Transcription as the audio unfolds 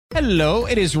Hello,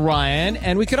 it is Ryan,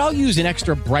 and we could all use an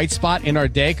extra bright spot in our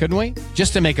day, couldn't we?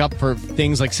 Just to make up for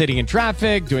things like sitting in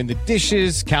traffic, doing the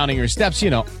dishes, counting your steps,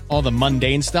 all the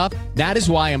mundane stuff. That is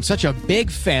why I'm such a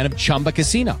big fan of Chumba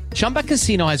Casino. Chumba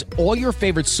Casino has all your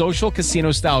favorite social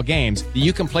casino-style games that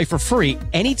you can play for free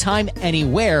anytime,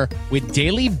 anywhere with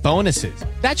daily bonuses.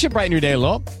 That should brighten your day a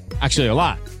little. Actually, a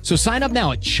lot. So sign up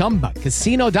now at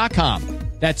ChumbaCasino.com.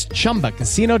 That's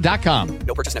ChumbaCasino.com.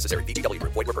 No purchase necessary. VGW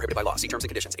Group. Void where prohibited by law. See terms and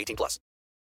conditions. 18+.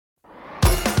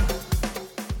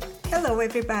 Hello,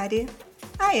 everybody.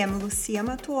 I am Lucia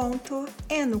Matuonto,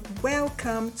 and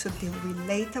welcome to the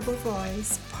Relatable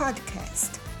Voice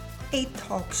podcast, a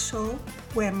talk show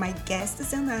where my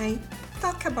guests and I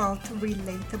talk about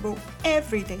relatable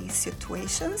everyday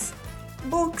situations,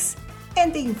 books,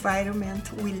 and the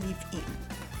environment we live in.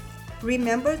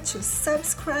 Remember to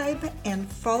subscribe and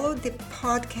follow the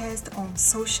podcast on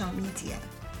social media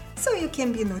so you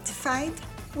can be notified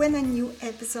when a new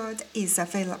episode is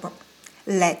available.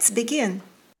 Let's begin.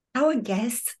 Our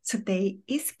guest today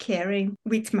is Karen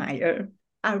Witemeyer,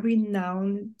 a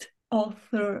renowned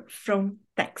author from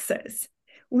Texas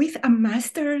with a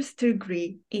master's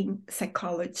degree in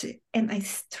psychology and a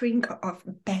string of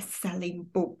best-selling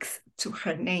books to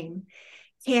her name.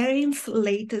 Karen's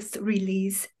latest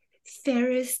release,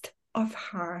 Fairest of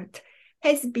Heart,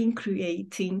 has been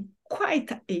creating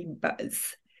quite a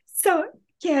buzz. So,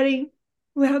 Karen,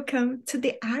 welcome to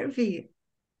the RV.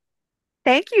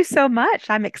 Thank you so much.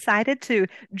 I'm excited to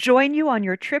join you on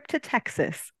your trip to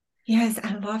Texas. Yes,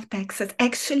 I love Texas.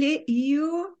 Actually,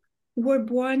 you were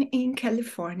born in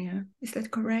California. Is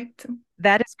that correct?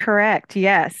 That is correct,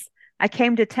 yes. I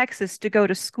came to Texas to go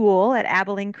to school at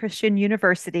Abilene Christian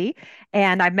University,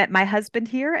 and I met my husband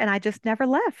here, and I just never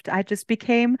left. I just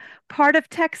became part of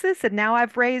Texas, and now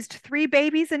I've raised 3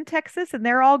 babies in Texas, and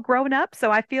they're all grown up,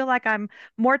 so I feel like I'm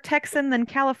more Texan than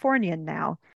Californian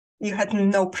now. You had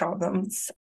no problems.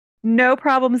 No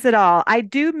problems at all. I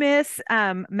do miss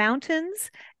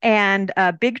mountains and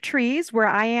big trees. Where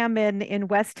I am in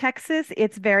West Texas,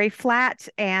 it's very flat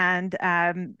and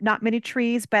not many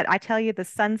trees, but I tell you, the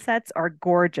sunsets are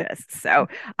gorgeous. So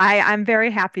I'm very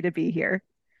happy to be here.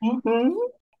 Mm-hmm.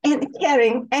 And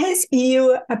Karen, as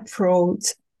you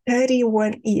approach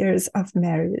 31 years of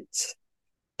marriage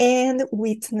and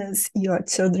witness your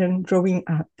children growing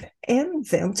up and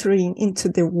venturing into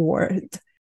the world,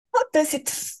 how does it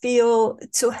feel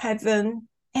to have an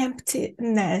empty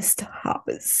nest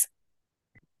house?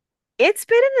 It's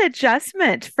been an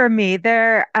adjustment for me.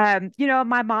 My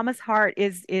mama's heart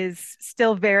is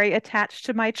still very attached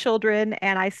to my children,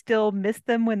 and I still miss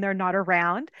them when they're not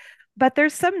around. But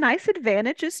there's some nice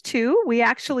advantages too. We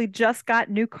actually just got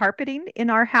new carpeting in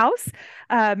our house.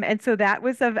 And so that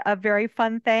was a very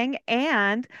fun thing.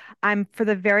 And for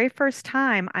the very first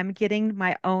time, I'm getting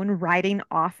my own writing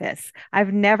office.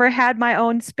 I've never had my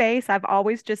own space. I've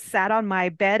always just sat on my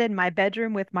bed in my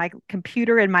bedroom with my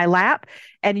computer in my lap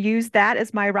and used that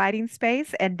as my writing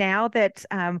space. And now that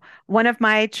one of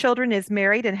my children is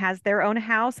married and has their own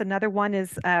house, another one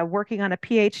is working on a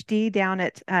PhD down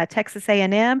at Texas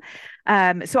A&M.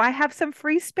 So I have some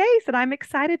free space, and I'm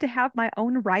excited to have my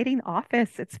own writing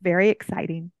office. It's very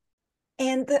exciting.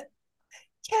 And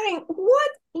Karen, what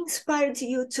inspired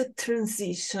you to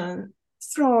transition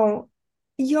from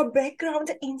your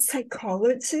background in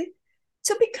psychology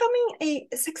to becoming a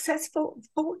successful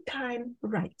full-time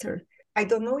writer? I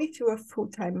don't know if you're a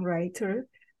full-time writer,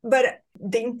 but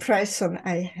the impression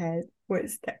I had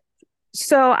was that.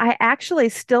 So I actually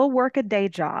still work a day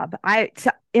job.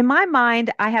 In my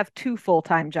mind, I have 2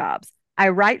 full-time jobs. I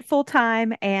write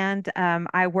full-time and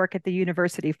I work at the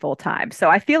university full-time. So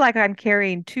I feel like I'm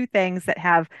carrying 2 things that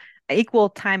have equal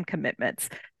time commitments.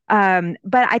 But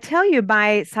I tell you,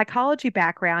 my psychology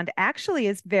background actually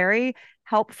is very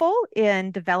helpful in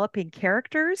developing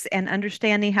characters and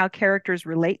understanding how characters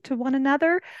relate to one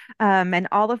another, and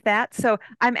all of that. So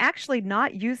I'm actually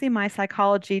not using my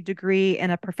psychology degree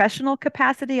in a professional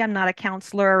capacity. I'm not a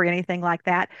counselor or anything like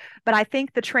that, but I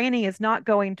think the training is not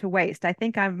going to waste. I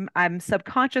think I'm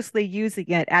subconsciously using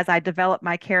it as I develop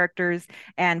my characters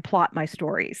and plot my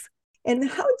stories. And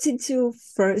how did you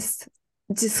first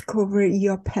discover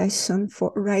your passion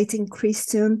for writing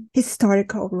Christian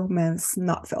historical romance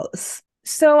novels?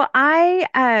 So I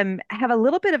have a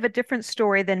little bit of a different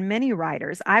story than many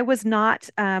writers. I was not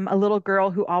a little girl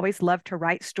who always loved to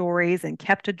write stories and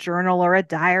kept a journal or a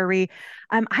diary.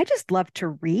 I just loved to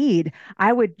read.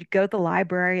 I would go to the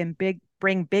library and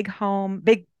bring big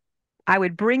I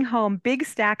would bring home big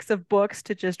stacks of books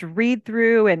to just read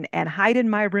through and hide in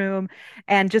my room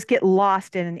and just get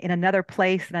lost in another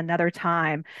place and another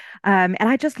time. And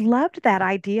I just loved that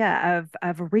idea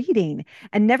of reading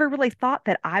and never really thought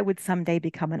that I would someday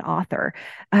become an author.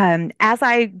 As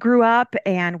I grew up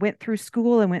and went through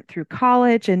school and went through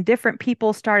college, and different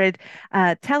people started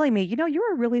telling me,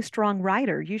 you're a really strong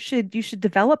writer. You should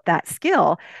develop that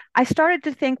skill. I started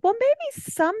to think, well,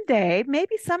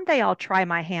 maybe someday I'll try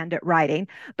my hand at writing,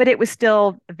 but it was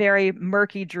still a very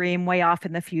murky dream way off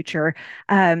in the future.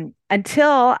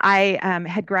 Until I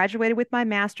had graduated with my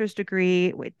master's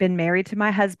degree, we'd been married to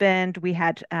my husband. We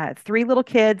had three little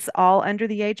kids, all under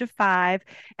the age of 5,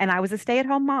 and I was a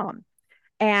stay-at-home mom.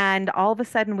 And all of a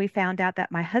sudden, we found out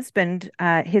that my husband,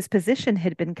 his position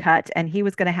had been cut and he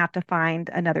was going to have to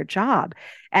find another job.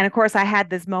 And of course, I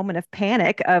had this moment of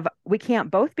panic of we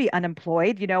can't both be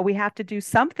unemployed. We have to do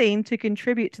something to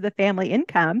contribute to the family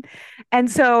income. And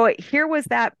so here was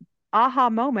that aha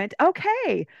moment.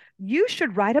 Okay, you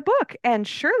should write a book and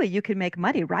surely you can make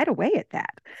money right away at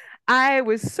that. I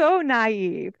was so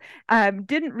naive,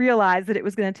 didn't realize that it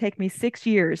was going to take me 6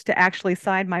 years to actually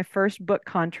sign my first book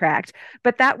contract.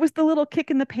 But that was the little kick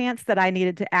in the pants that I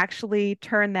needed to actually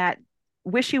turn that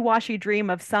wishy-washy dream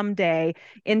of someday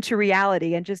into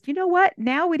reality. And just, you know what?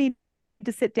 Now we need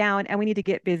to sit down and we need to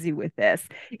get busy with this.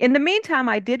 In the meantime,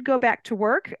 I did go back to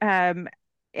work.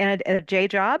 In a J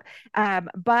job,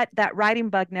 but that writing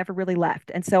bug never really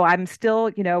left. And so I'm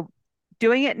still,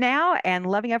 doing it now and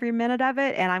loving every minute of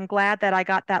it. And I'm glad that I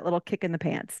got that little kick in the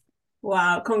pants.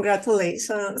 Wow,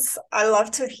 congratulations. I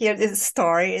love to hear these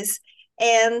stories.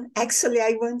 And actually,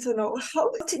 I want to know,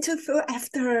 how did you feel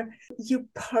after you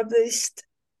published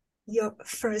your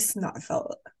first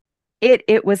novel?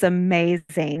 It was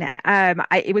amazing.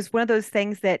 It was one of those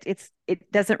things that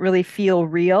it doesn't really feel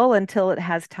real until it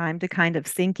has time to kind of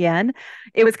sink in.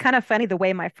 It was kind of funny the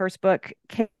way my first book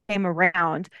came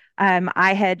around.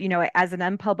 I had, as an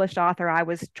unpublished author, I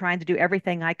was trying to do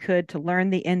everything I could to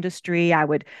learn the industry. I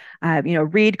would,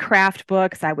 read craft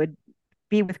books. I would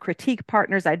be with critique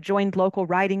partners. I joined local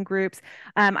writing groups.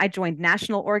 I joined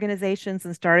national organizations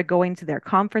and started going to their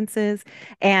conferences.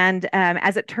 And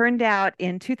as it turned out,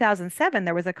 in 2007,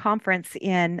 there was a conference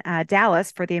in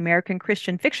Dallas for the American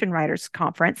Christian Fiction Writers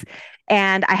Conference.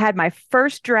 And I had my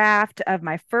first draft of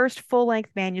my first full-length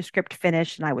manuscript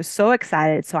finished, and I was so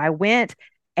excited. So I went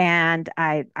and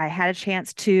I had a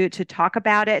chance to talk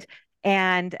about it.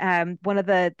 And one of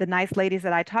the nice ladies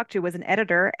that I talked to was an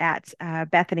editor at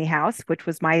Bethany House, which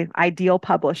was my ideal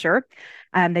publisher.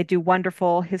 They do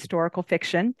wonderful historical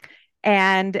fiction.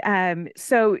 And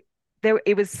so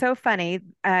it was so funny.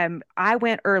 I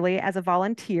went early as a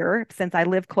volunteer since I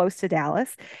live close to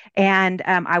Dallas. And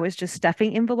I was just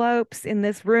stuffing envelopes in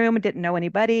this room. I didn't know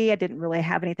anybody. I didn't really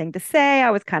have anything to say. I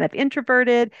was kind of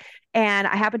introverted. And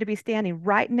I happened to be standing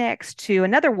right next to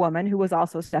another woman who was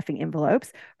also stuffing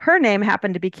envelopes. Her name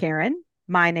happened to be Karen.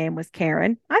 My name was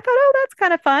Karen. I thought, oh, that's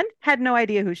kind of fun. Had no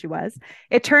idea who she was.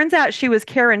 It turns out she was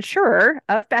Karen Schurer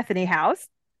of Bethany House.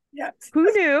 Yes.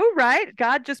 Who knew, right?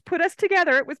 God just put us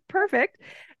together. It was perfect.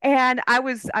 And I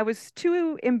was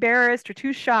too embarrassed or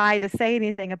too shy to say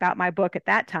anything about my book at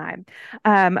that time.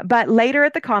 But later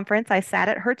at the conference, I sat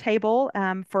at her table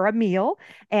for a meal,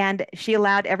 and she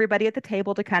allowed everybody at the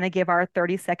table to kind of give our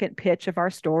 30-second pitch of our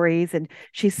stories. And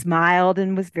she smiled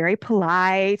and was very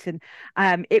polite. And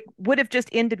it would have just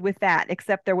ended with that,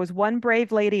 except there was one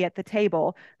brave lady at the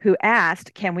table who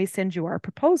asked, "Can we send you our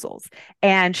proposals?"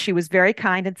 And she was very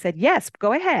kind and said, "Yes,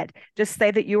 go ahead. Just say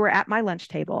that you were at my lunch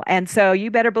table." And so you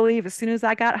better believe as soon as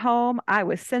I got home, I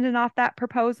was sending off that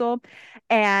proposal.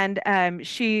 And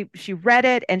she read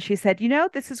it and she said,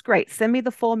 "This is great. Send me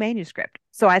the full manuscript."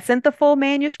 So I sent the full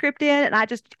manuscript in, and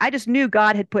I just knew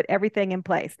God had put everything in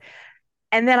place.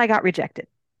 And then I got rejected.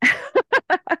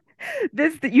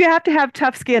 You have to have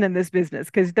tough skin in this business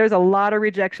because there's a lot of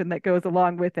rejection that goes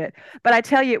along with it. But I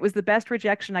tell you, it was the best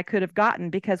rejection I could have gotten,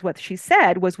 because what she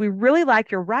said was, "We really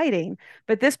like your writing,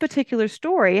 but this particular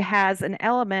story has an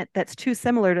element that's too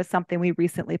similar to something we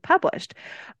recently published.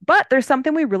 But there's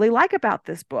something we really like about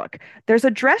this book. There's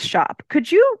a dress shop.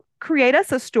 Could you create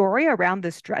us a story around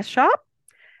this dress shop?"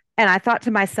 And I thought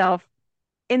to myself,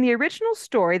 in the original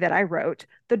story that I wrote,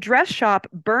 the dress shop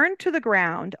burned to the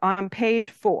ground on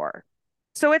page 4.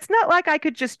 So it's not like I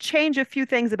could just change a few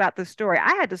things about the story.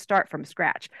 I had to start from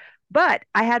scratch. But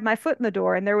I had my foot in the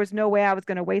door, and there was no way I was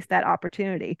going to waste that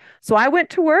opportunity. So I went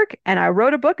to work and I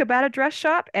wrote a book about a dress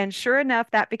shop. And sure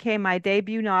enough, that became my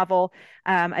debut novel,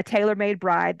 A Tailor-Made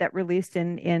Bride, that released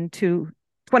in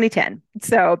 2010.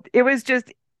 So it was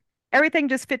just, everything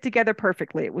just fit together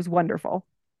perfectly. It was wonderful.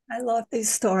 I love this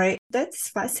story. That's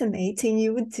fascinating.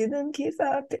 You didn't give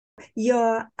up.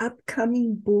 Your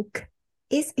upcoming book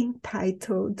is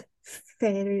entitled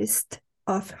Fairest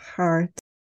of Heart.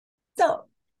 So,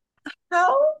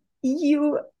 how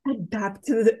you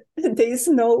adapted the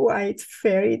Snow White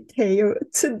fairy tale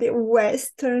to the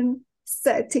Western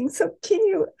setting? So, can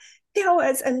you tell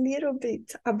us a little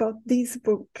bit about this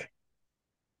book?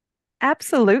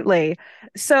 Absolutely.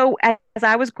 So as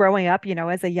I was growing up,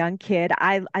 as a young kid,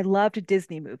 I loved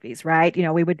Disney movies, right?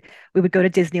 We would go to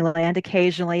Disneyland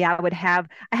occasionally. I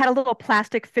had a little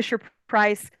plastic Fisher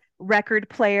Price record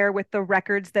player with the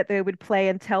records that they would play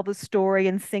and tell the story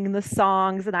and sing the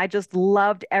songs, and I just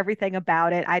loved everything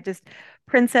about it. I just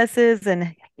princesses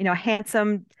and,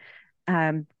 handsome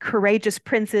courageous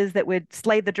princes that would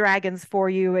slay the dragons for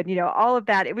you and all of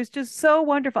that. It was just so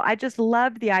wonderful. I just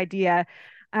loved the idea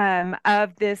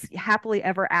of this happily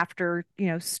ever after,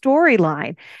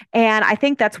 storyline. And I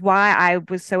think that's why I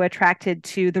was so attracted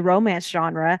to the romance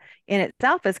genre in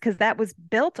itself, is because that was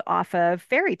built off of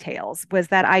fairy tales, was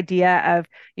that idea of,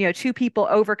 two people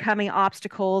overcoming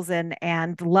obstacles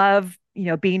and love,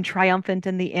 being triumphant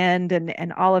in the end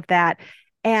and all of that.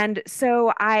 And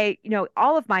so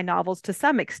all of my novels to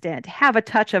some extent have a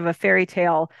touch of a fairy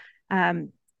tale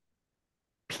um,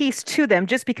 piece to them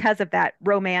just because of that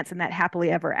romance and that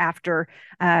happily ever after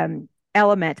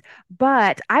element.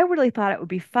 But I really thought it would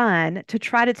be fun to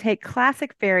try to take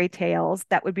classic fairy tales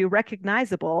that would be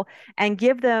recognizable and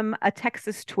give them a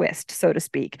Texas twist, so to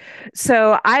speak.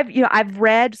 So I've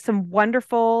read some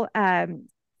wonderful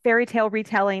fairy tale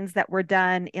retellings that were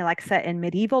done like set in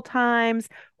medieval times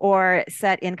or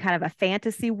set in kind of a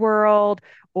fantasy world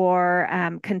or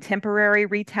contemporary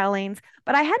retellings,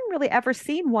 but I hadn't really ever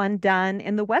seen one done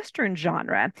in the Western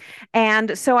genre.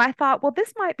 And so I thought, well,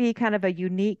 this might be kind of a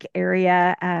unique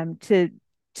area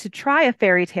to try a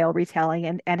fairy tale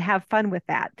retelling and have fun with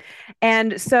that.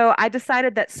 And so I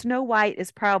decided that Snow White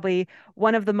is probably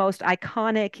one of the most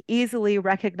iconic, easily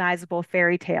recognizable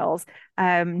fairy tales,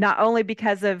 not only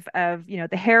because of the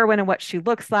heroine and what she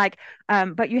looks like,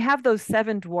 but you have those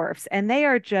seven dwarfs, and they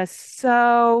are just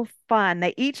so fun.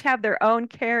 They each have their own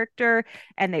character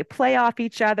and they play off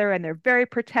each other and they're very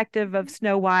protective of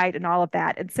Snow White and all of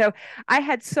that. And so I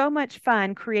had so much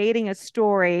fun creating a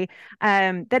story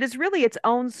that is really its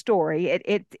own story.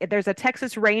 There's a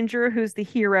Texas Ranger who's the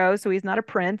hero, so he's not a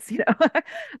prince,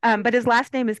 but his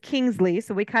last name is Kingsley,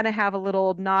 so we kind of have a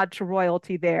little nod to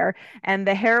royalty there. And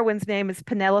the heroine's name is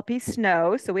Penelope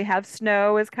Snow, so we have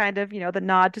Snow as kind of the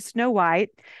nod to Snow White.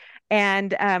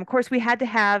 And of course, we had to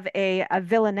have a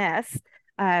villainess.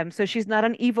 So she's not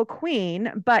an evil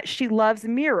queen, but she loves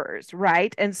mirrors,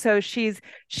 right? And so she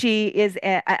is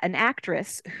an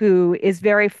actress who is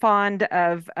very fond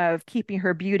of keeping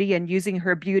her beauty and using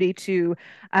her beauty to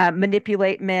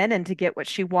manipulate men and to get what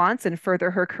she wants and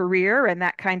further her career and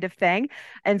that kind of thing.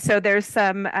 And so there's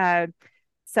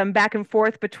some back and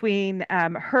forth between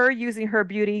her using her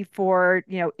beauty for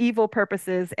evil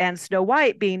purposes and Snow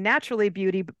White being naturally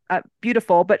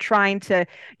beautiful, but trying to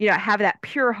have that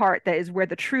pure heart that is where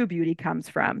the true beauty comes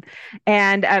from.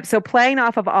 And so playing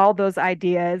off of all those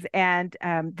ideas, and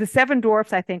the Seven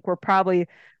Dwarfs I think were probably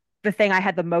the thing I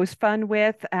had the most fun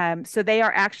with. So they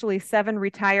are actually seven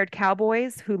retired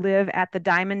cowboys who live at the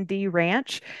Diamond D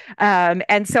Ranch.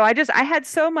 And so I had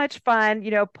so much fun,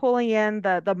 pulling in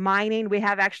the mining. We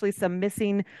have actually some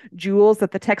missing jewels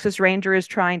that the Texas Ranger is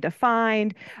trying to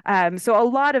find. So a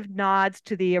lot of nods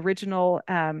to the original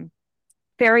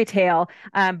fairy tale,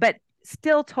 but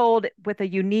still told with a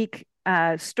unique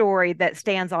story that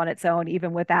stands on its own,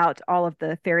 even without all of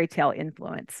the fairy tale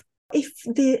influence. If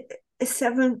the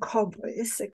seven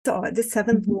cowboys, or the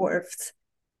seven dwarfs,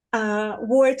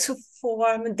 were to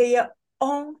form their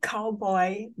own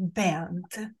cowboy band,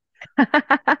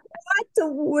 what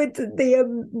would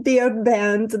their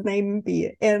band name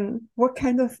be, and what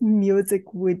kind of music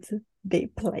would they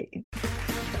play?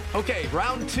 Okay,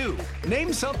 round two.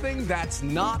 Name something that's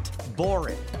not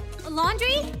boring. A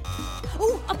laundry?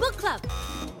 Ooh, a book club.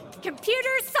 Computer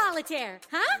solitaire,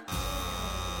 huh?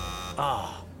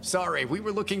 Ah, sorry, we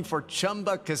were looking for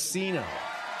Chumba Casino.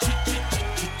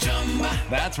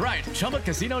 That's right,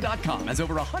 ChumbaCasino.com has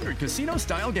over 100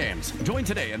 casino-style games. Join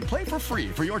today and play for free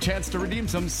for your chance to redeem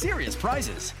some serious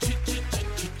prizes.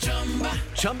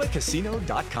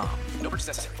 ChumbaCasino.com. No purchase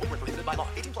necessary. Void where prohibited by law.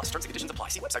 18 plus terms and conditions apply.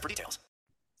 See website for details.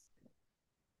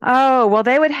 Oh, well,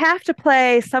 they would have to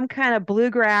play some kind of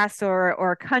bluegrass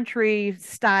or country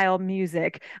style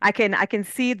music. I can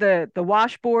see the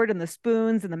washboard and the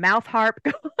spoons and the mouth harp.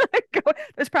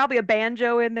 There's probably a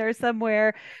banjo in there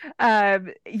somewhere.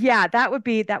 Yeah, that would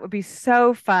be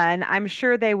so fun. I'm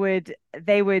sure they would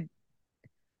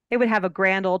have a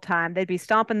grand old time. They'd be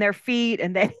stomping their feet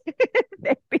and they'd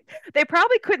be, they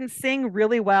probably couldn't sing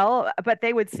really well, but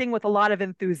they would sing with a lot of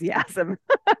enthusiasm.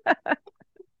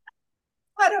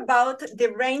 What about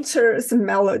the ranchers'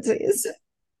 melodies?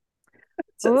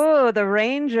 Just Oh, the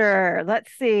Ranger.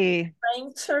 Let's see.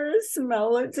 ranchers'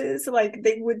 melodies, like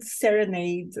they would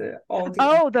serenade all the.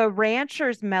 Oh, the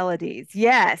Rancher's melodies.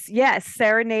 Yes, yes.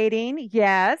 Serenading.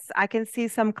 Yes, I can see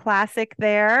some classic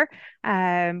there.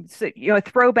 So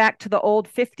throwback to the old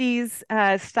 50s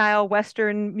style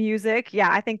Western music. Yeah,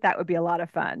 I think that would be a lot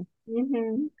of fun.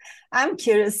 Mhm. I'm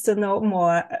curious to know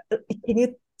more. Can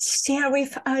you share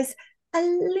with us a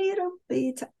little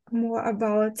bit more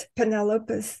about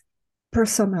Penelope's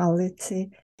personality?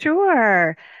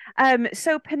 Sure.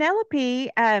 So Penelope,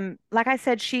 like I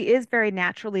said, she is very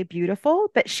naturally beautiful,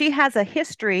 but she has a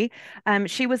history.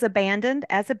 She was abandoned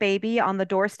as a baby on the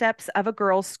doorsteps of a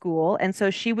girls' school, and so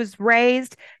she was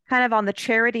raised kind of on the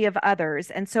charity of others,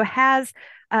 and so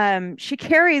she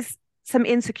carries some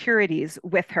insecurities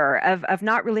with her of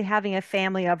not really having a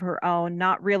family of her own,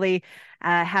 not really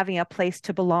having a place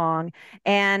to belong.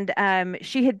 And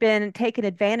she had been taken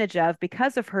advantage of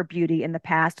because of her beauty in the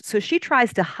past. So she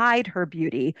tries to hide her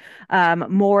beauty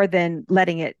more than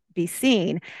letting it be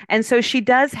seen. And so she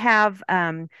does have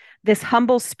this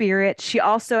humble spirit. She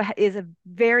also is a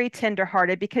very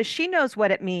tenderhearted because she knows what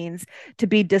it means to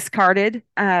be discarded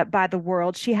by the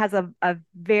world. She has a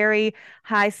very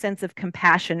high sense of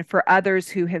compassion for others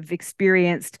who have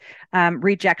experienced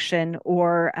rejection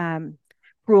or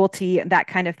cruelty and that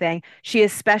kind of thing. She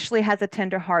especially has a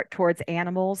tender heart towards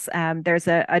animals. There's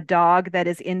a dog that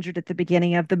is injured at the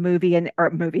beginning of the movie and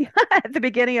or movie at the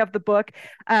beginning of the book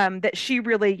that she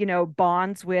really,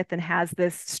 bonds with and has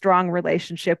this strong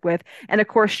relationship with. And of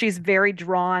course, she's very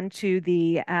drawn to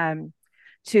the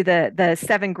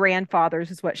seven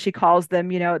grandfathers is what she calls them,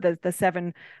 the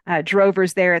seven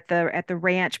drovers there at the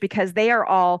ranch because they are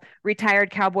all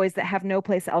retired cowboys that have no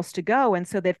place else to go, and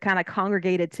so they've kind of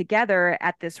congregated together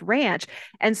at this ranch.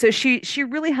 And so she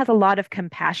really has a lot of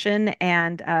compassion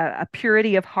and a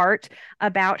purity of heart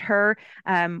about her,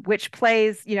 which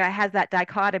plays, has that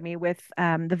dichotomy with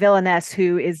the villainess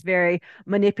who is very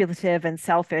manipulative and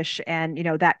selfish and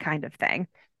that kind of thing.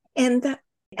 And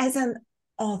as an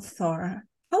author,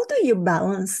 how do you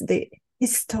balance the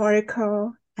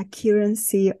historical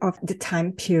accuracy of the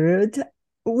time period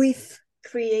with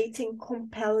creating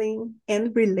compelling and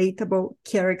relatable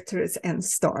characters and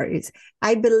stories?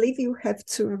 I believe you have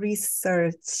to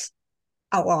research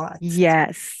a lot.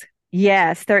 Yes.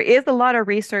 Yes, there is a lot of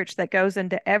research that goes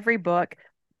into every book.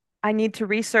 I need to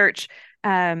research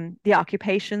the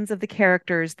occupations of the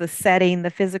characters, the setting,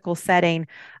 the physical setting,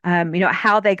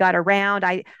 how they got around.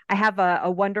 I have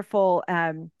a wonderful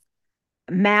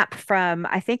map from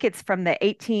I think it's from the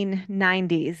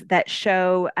 1890s that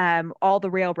show all the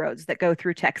railroads that go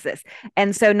through Texas.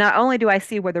 And so not only do I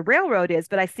see where the railroad is,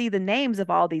 but I see the names of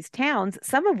all these towns,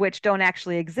 some of which don't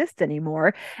actually exist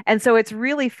anymore. And so it's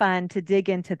really fun to dig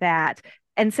into that.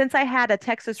 And since I had a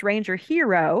Texas Ranger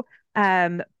hero,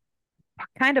 um,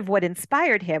 kind of what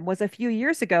inspired him was a few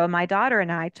years ago, my daughter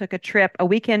and I took a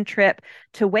weekend trip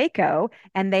to Waco,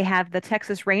 and they have the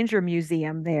Texas Ranger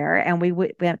Museum there. And we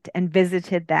went and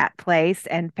visited that place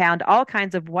and found all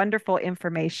kinds of wonderful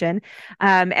information.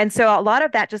 And so a lot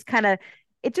of that just kind of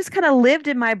lived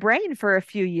in my brain for a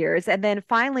few years and then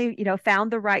finally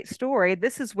found the right story.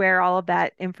 This is where all of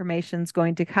that information is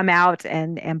going to come out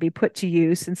and be put to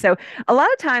use. And so a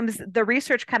lot of times the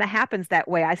research kind of happens that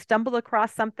way. I stumble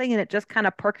across something and it just kind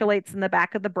of percolates in the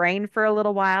back of the brain for a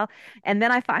little while, and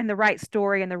then I find the right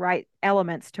story and the right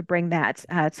elements to bring that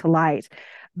to light.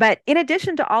 But in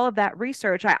addition to all of that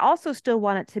research, I also still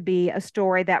want it to be a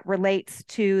story that relates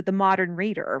to the modern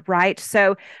reader, right?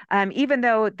 So even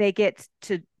though they get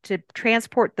to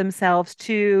transport themselves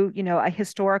to, a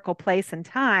historical place and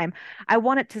time, I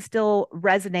want it to still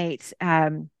resonate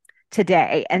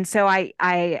today. And so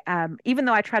even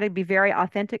though I try to be very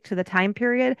authentic to the time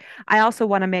period, I also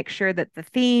want to make sure that the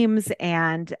themes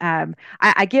and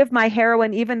I give my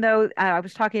heroine, even though I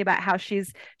was talking about how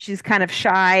she's kind of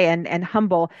shy and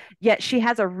humble, yet she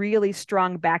has a really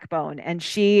strong backbone, and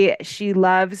she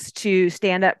loves to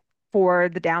stand up for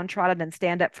the downtrodden and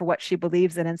stand up for what she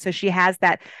believes in. And so she has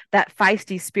that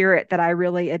feisty spirit that I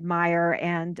really admire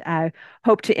and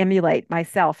hope to emulate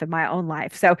myself in my own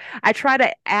life. So I try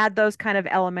to add those kind of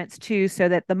elements too, so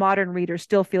that the modern reader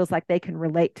still feels like they can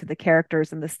relate to the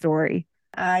characters in the story.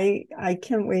 I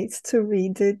can't wait to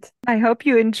read it. I hope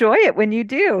you enjoy it when you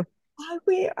do.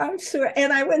 I'm sure.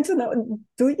 And I want to know,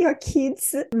 do your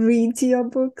kids read your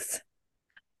books?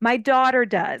 My daughter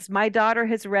does. My daughter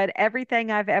has read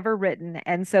everything I've ever written,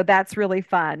 and so that's really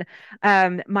fun.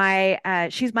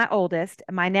 She's my oldest.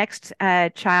 My next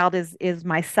child is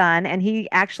my son, and he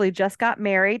actually just got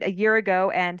married a year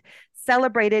ago and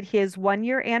celebrated his 1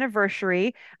 year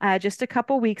anniversary just a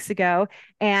couple weeks ago.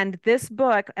 And this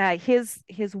book,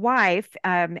 his wife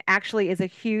actually is a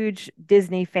huge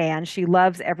Disney fan. She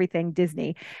loves everything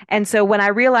Disney, and so when I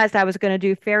realized I was going to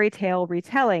do fairy tale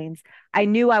retellings, I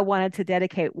knew I wanted to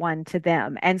dedicate one to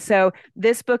them. And so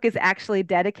this book is actually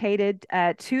dedicated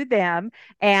to them.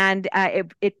 And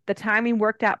the timing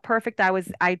worked out perfect.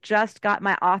 I just got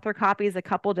my author copies a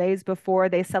couple days before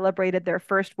they celebrated their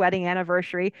first wedding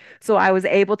anniversary. So I was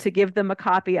able to give them a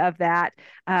copy of that.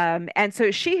 And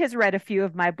so she has read a few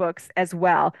of my books as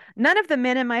well. None of the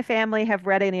men in my family have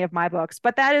read any of my books,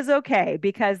 but that is okay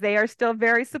because they are still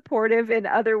very supportive in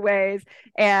other ways.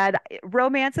 And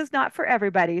romance is not for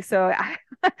everybody. So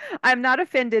I'm not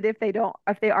offended if they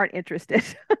aren't interested.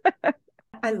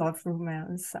 I love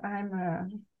romance. How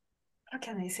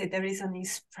can I say, there is an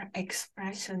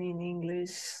expression in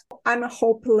English. I'm a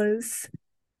hopeless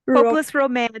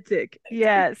romantic.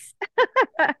 Yes.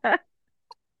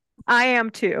 I am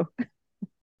too.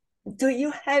 Do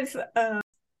you have a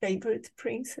favorite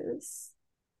princess?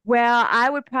 Well, I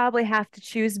would probably have to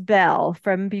choose Belle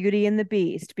from Beauty and the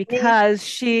Beast because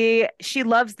she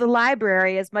loves the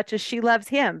library as much as she loves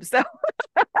him. So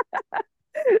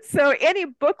so any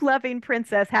book-loving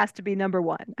princess has to be number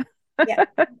one. Yeah.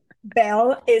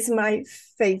 Belle is my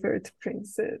favorite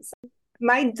princess.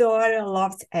 My daughter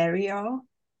loves Ariel,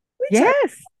 which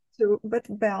yes. too, but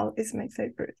Belle is my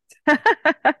favorite.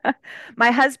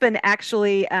 My husband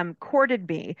actually courted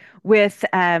me with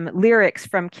lyrics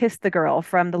from Kiss the Girl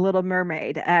from The Little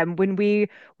Mermaid. When we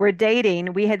were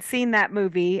dating, we had seen that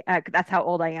movie. That's how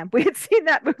old I am. We had seen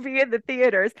that movie in the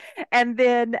theaters. And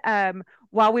then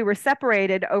while we were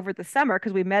separated over the summer,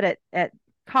 because we met at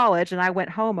college and I went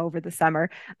home over the summer,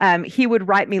 he would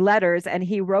write me letters, and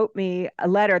he wrote me a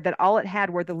letter that all it had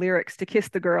were the lyrics to Kiss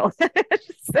the Girl.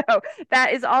 So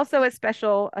that is also a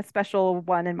special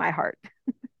one in my heart.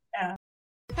 Yeah.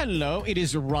 Hello, it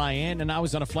is Ryan, and I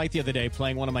was on a flight the other day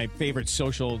playing one of my favorite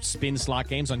social spin slot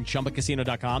games on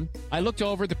ChumbaCasino.com. I looked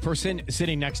over at the person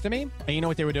sitting next to me, and you know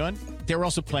what they were doing? They were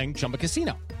also playing Chumba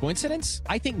Casino. Coincidence?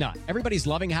 I think not. Everybody's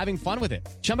loving having fun with it.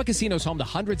 Chumba Casino is home to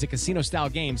hundreds of casino-style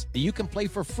games that you can play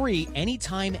for free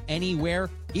anytime, anywhere,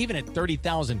 even at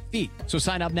 30,000 feet. So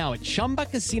sign up now at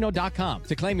ChumbaCasino.com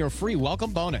to claim your free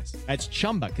welcome bonus. That's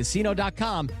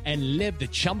ChumbaCasino.com and live the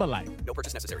Chumba life. No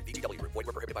purchase necessary. VGW Group. Void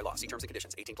where prohibited by law. See terms and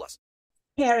conditions. 18+.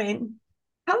 Karen,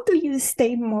 how do you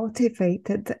stay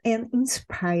motivated and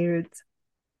inspired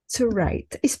to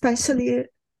write, especially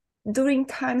during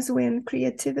times when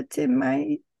creativity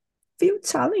might feel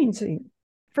challenging?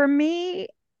 For me,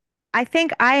 I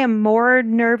think I am more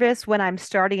nervous when I'm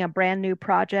starting a brand new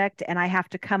project and I have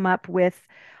to come up with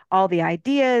all the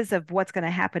ideas of what's going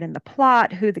to happen in the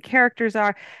plot, who the characters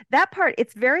are. That part,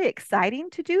 it's very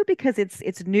exciting to do because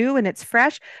it's new and it's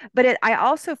fresh, but I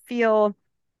also feel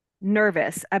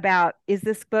nervous about, is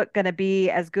this book going to be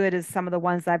as good as some of the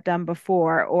ones I've done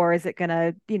before, or is it going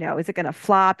to, is it going to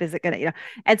flop? Is it going to,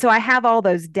 and so I have all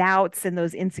those doubts and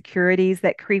those insecurities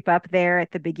that creep up there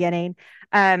at the beginning.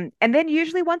 And then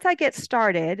usually once I get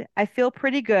started, I feel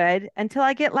pretty good until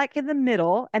I get like in the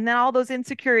middle, and then all those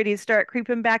insecurities start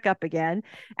creeping back up again.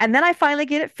 And then I finally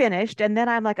get it finished, and then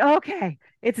I'm like, oh, okay,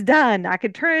 it's done. I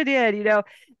can turn it in,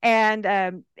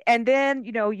 and then,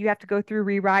 you have to go through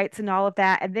rewrites and all of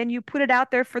that. And then you put it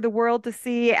out there for the world to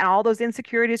see, and all those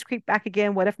insecurities creep back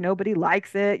again. What if nobody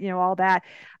likes it? All that.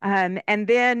 And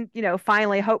then,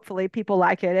 finally, hopefully people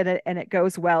like it and it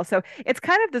goes well. So it's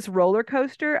kind of this roller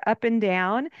coaster up and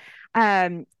down.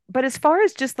 But as far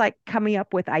as just like coming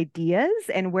up with ideas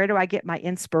and where do I get my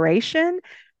inspiration?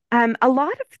 A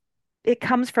lot of it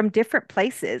comes from different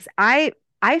places. I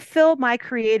fill my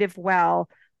creative well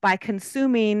by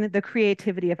consuming the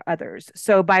creativity of others.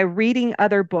 So by reading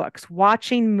other books,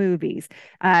 watching movies,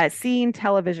 seeing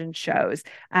television shows,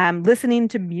 listening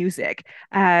to music.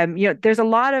 There's a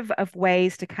lot of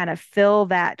ways to kind of fill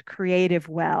that creative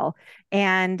well.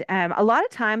 And a lot of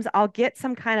times I'll get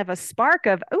some kind of a spark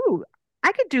of, ooh,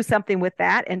 I could do something with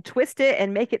that and twist it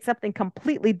and make it something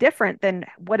completely different than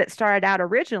what it started out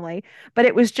originally. But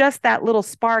it was just that little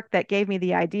spark that gave me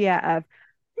the idea of,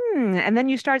 and then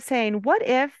you start saying, what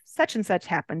if such and such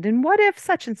happened? And what if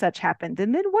such and such happened?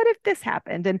 And then what if this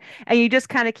happened? And you just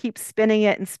kind of keep spinning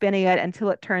it and spinning it until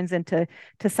it turns into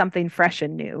something fresh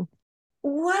and new.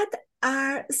 What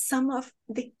are some of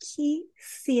the key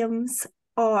themes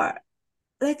or,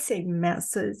 let's say,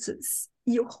 messages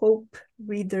you hope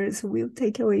readers will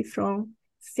take away from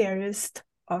Fairest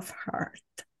of Heart?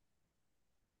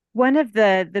 One of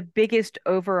the biggest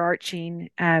overarching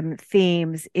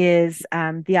themes is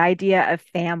the idea of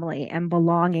family and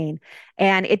belonging.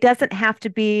 And it doesn't have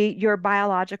to be your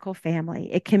biological family.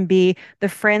 It can be the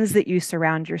friends that you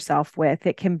surround yourself with.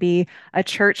 It can be a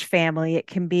church family. It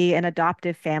can be an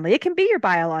adoptive family. It can be your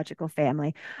biological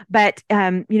family. But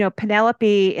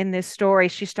Penelope in this story,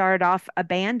 she started off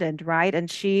abandoned, right? And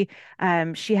she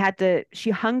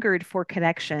hungered for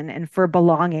connection and for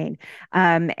belonging.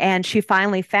 And she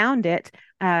finally found it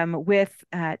with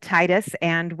Titus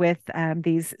and with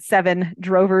these 7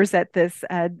 drovers at this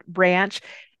branch.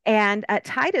 And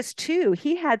Titus too,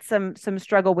 he had some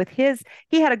struggle with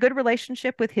he had a good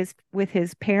relationship with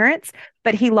his parents,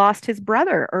 but he lost his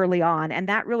brother early on, and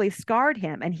that really scarred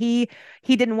him. And he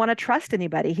didn't want to trust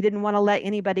anybody. He didn't want to let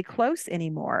anybody close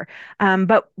anymore.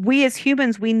 But we as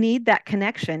humans, we need that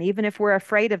connection. Even if we're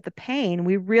afraid of the pain,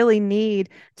 we really need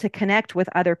to connect with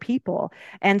other people.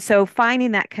 And so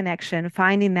finding that connection,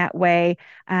 finding that way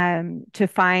to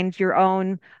find your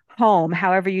own home,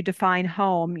 however you define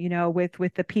home,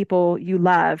 with the people you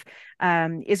love,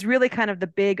 is really kind of the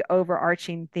big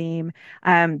overarching theme.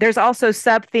 There's also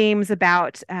sub themes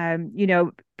about,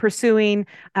 pursuing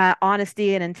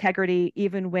honesty and integrity,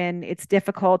 even when it's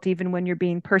difficult, even when you're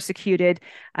being persecuted,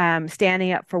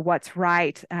 standing up for what's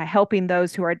right, helping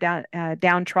those who are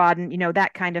downtrodden,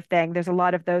 that kind of thing. There's a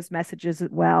lot of those messages as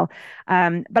well.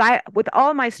 But with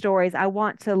all my stories, I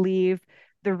want to leave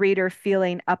the reader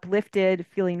feeling uplifted,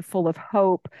 feeling full of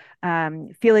hope,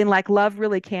 feeling like love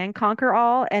really can conquer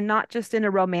all, and not just in a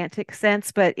romantic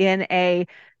sense, but in a,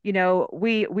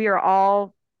 we are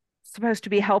all supposed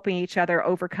to be helping each other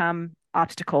overcome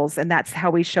obstacles, and that's how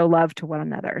we show love to one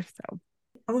another. So,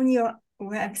 on your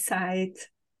website,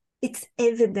 it's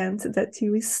evident that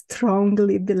you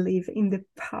strongly believe in the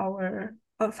power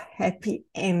of happy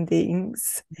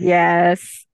endings.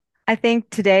 yes. I think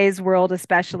today's world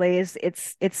especially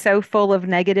it's so full of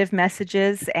negative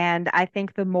messages, and I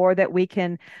think the more that we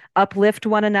can uplift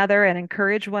one another and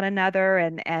encourage one another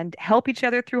and help each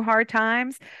other through hard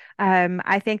times,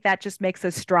 I think that just makes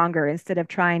us stronger instead of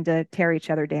trying to tear each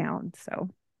other down. So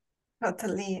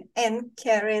Totally. And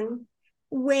Karen,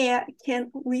 where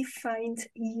can we find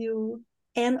you?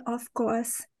 And of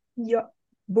course, your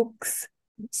books.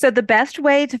 So the best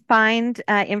way to find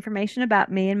information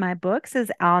about me and my books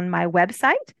is on my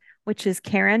website, which is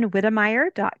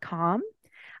KarenWitemeyer.com.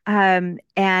 And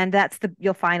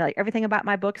you'll find like everything about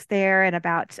my books there and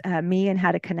about me and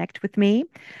how to connect with me.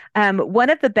 One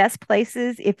of the best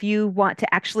places if you want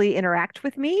to actually interact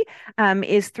with me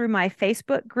is through my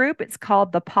Facebook group. It's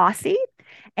called The Posse.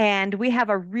 And we have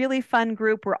a really fun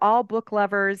group. We're all book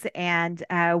lovers, and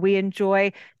we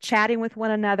enjoy chatting with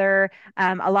one another.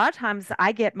 A lot of times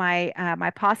I get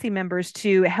my posse members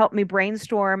to help me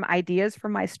brainstorm ideas for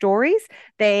my stories.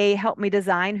 They help me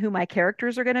design who my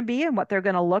characters are going to be and what they're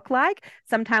going to look like.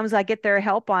 Sometimes I get their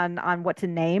help on what to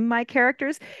name my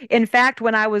characters. In fact,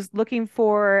 when I was looking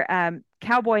for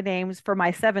cowboy names for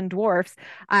my 7 dwarfs,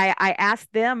 I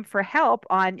asked them for help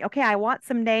on, okay, I want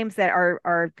some names that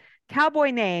are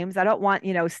cowboy names. I don't want,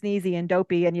 sneezy and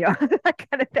dopey and, that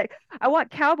kind of thing. I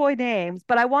want cowboy names,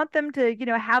 but I want them to,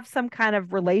 have some kind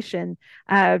of relation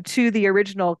to the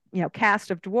original,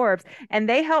 cast of dwarves. And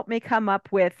they helped me come up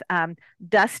with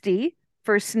Dusty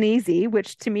for Sneezy,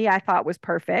 which to me I thought was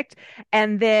perfect.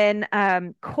 And then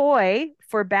Coy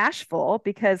for Bashful,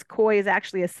 because Coy is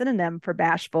actually a synonym for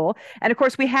bashful. And of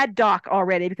course, we had Doc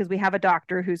already because we have a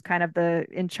doctor who's kind of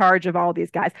in charge of all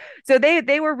these guys. So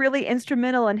they were really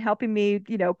instrumental in helping me,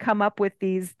 come up with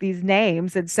these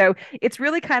names. And so it's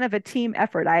really kind of a team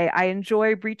effort. I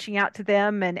enjoy reaching out to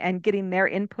them and getting their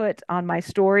input on my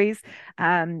stories.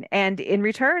 And in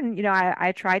return,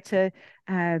 I try to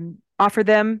offer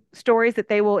them stories that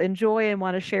they will enjoy and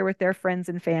want to share with their friends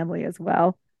and family as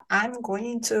well. I'm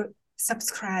going to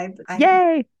subscribe.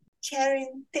 Yay!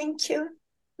 Karen, thank you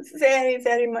very,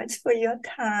 very much for your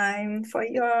time, for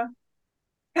your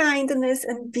kindness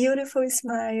and beautiful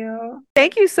smile.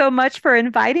 Thank you so much for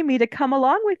inviting me to come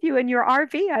along with you in your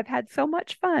RV. I've had so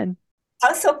much fun.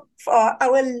 Also, for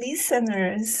our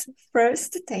listeners,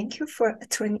 first, thank you for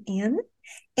tuning in.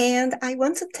 And I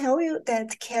want to tell you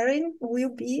that Karen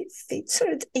will be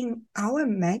featured in our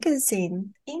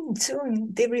magazine in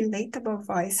June, the Relatable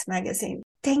Voice magazine.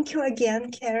 Thank you again,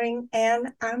 Karen, and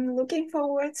I'm looking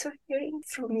forward to hearing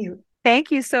from you. Thank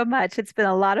you so much. It's been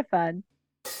a lot of fun.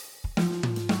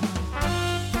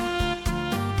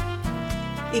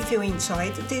 If you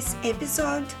enjoyed this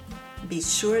episode, be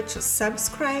sure to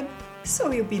subscribe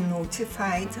so you'll be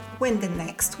notified when the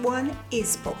next one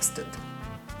is posted.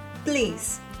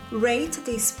 Please rate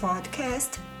this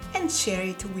podcast and share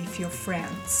it with your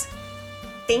friends.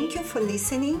 Thank you for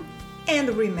listening, and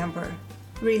remember,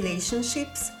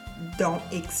 relationships don't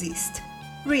exist.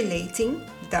 Relating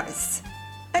does.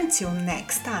 Until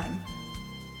next time.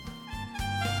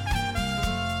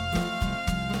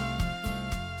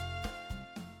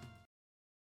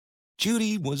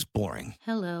 Judy was boring.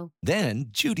 Hello. Then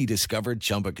Judy discovered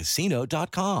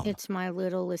ChumbaCasino.com. It's my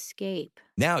little escape.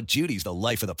 Now Judy's the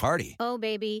life of the party. Oh,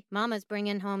 baby, mama's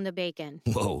bringing home the bacon.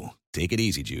 Whoa, take it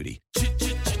easy, Judy.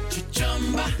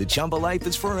 The Chumba life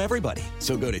is for everybody.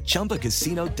 So go to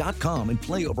ChumbaCasino.com and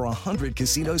play over 100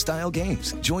 casino-style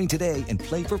games. Join today and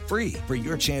play for free for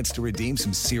your chance to redeem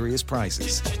some serious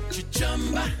prizes.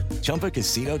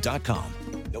 ChumbaCasino.com.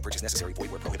 No purchase necessary.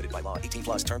 Void where prohibited by law. 18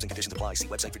 plus terms and conditions apply. See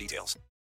website for details.